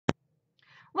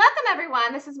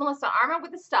everyone, this is Melissa Armour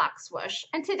with the Stock Swoosh,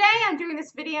 and today I'm doing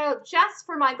this video just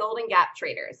for my Golden Gap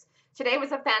traders. Today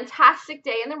was a fantastic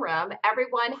day in the room.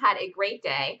 Everyone had a great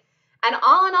day, and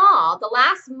all in all, the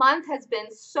last month has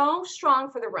been so strong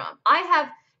for the room. I have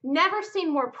never seen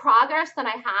more progress than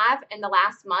I have in the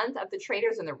last month of the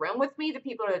traders in the room with me, the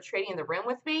people who are trading in the room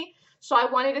with me. So I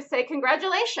wanted to say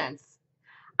congratulations.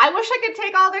 I wish I could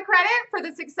take all the credit for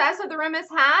the success of the room has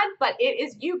had, but it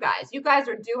is you guys. You guys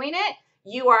are doing it.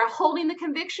 You are holding the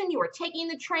conviction. You are taking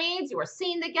the trades. You are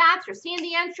seeing the gaps. You're seeing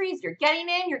the entries. You're getting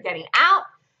in. You're getting out.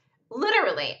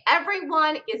 Literally,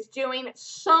 everyone is doing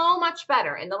so much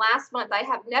better. In the last month, I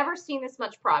have never seen this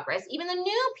much progress. Even the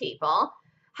new people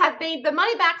have made the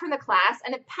money back from the class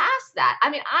and have passed that.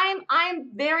 I mean, I'm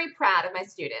very proud of my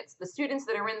students, the students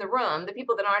that are in the room. The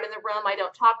people that aren't in the room, I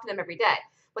don't talk to them every day.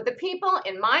 But the people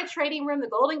in my trading room, the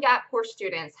Golden Gap course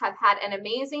students, have had an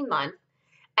amazing month.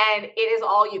 And it is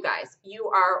all you guys. You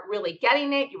are really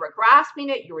getting it. You are grasping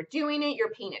it. You are doing it. You're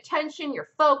paying attention. You're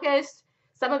focused.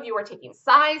 Some of you are taking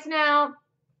size now.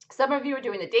 Some of you are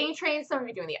doing the day trades. Some of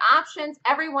you are doing the options.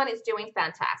 Everyone is doing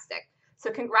fantastic. So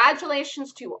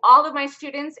congratulations to all of my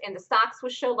students in the Stock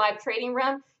Swoosh Show live trading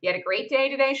room. You had a great day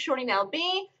today shorting LB.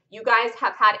 You guys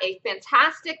have had a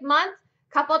fantastic month.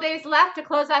 Couple of days left to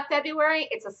close out February.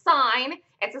 It's a sign.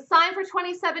 It's a sign for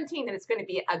 2017 that it's going to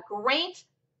be a great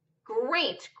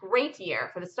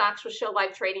year for the Stock Swoosh Show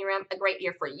live trading room. A great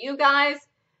year for you guys.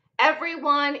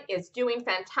 Everyone is doing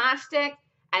fantastic.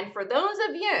 And for those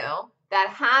of you that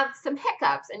have some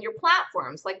hiccups in your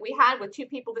platforms, like we had with two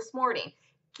people this morning,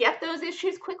 get those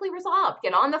issues quickly resolved.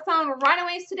 Get on the phone right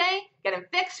away today, get them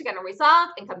fixed, get them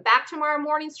resolved, and come back tomorrow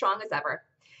morning strong as ever.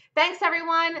 Thanks,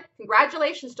 everyone.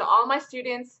 Congratulations to all my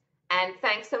students, and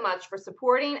thanks so much for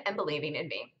supporting and believing in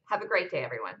me. Have a great day,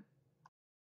 everyone.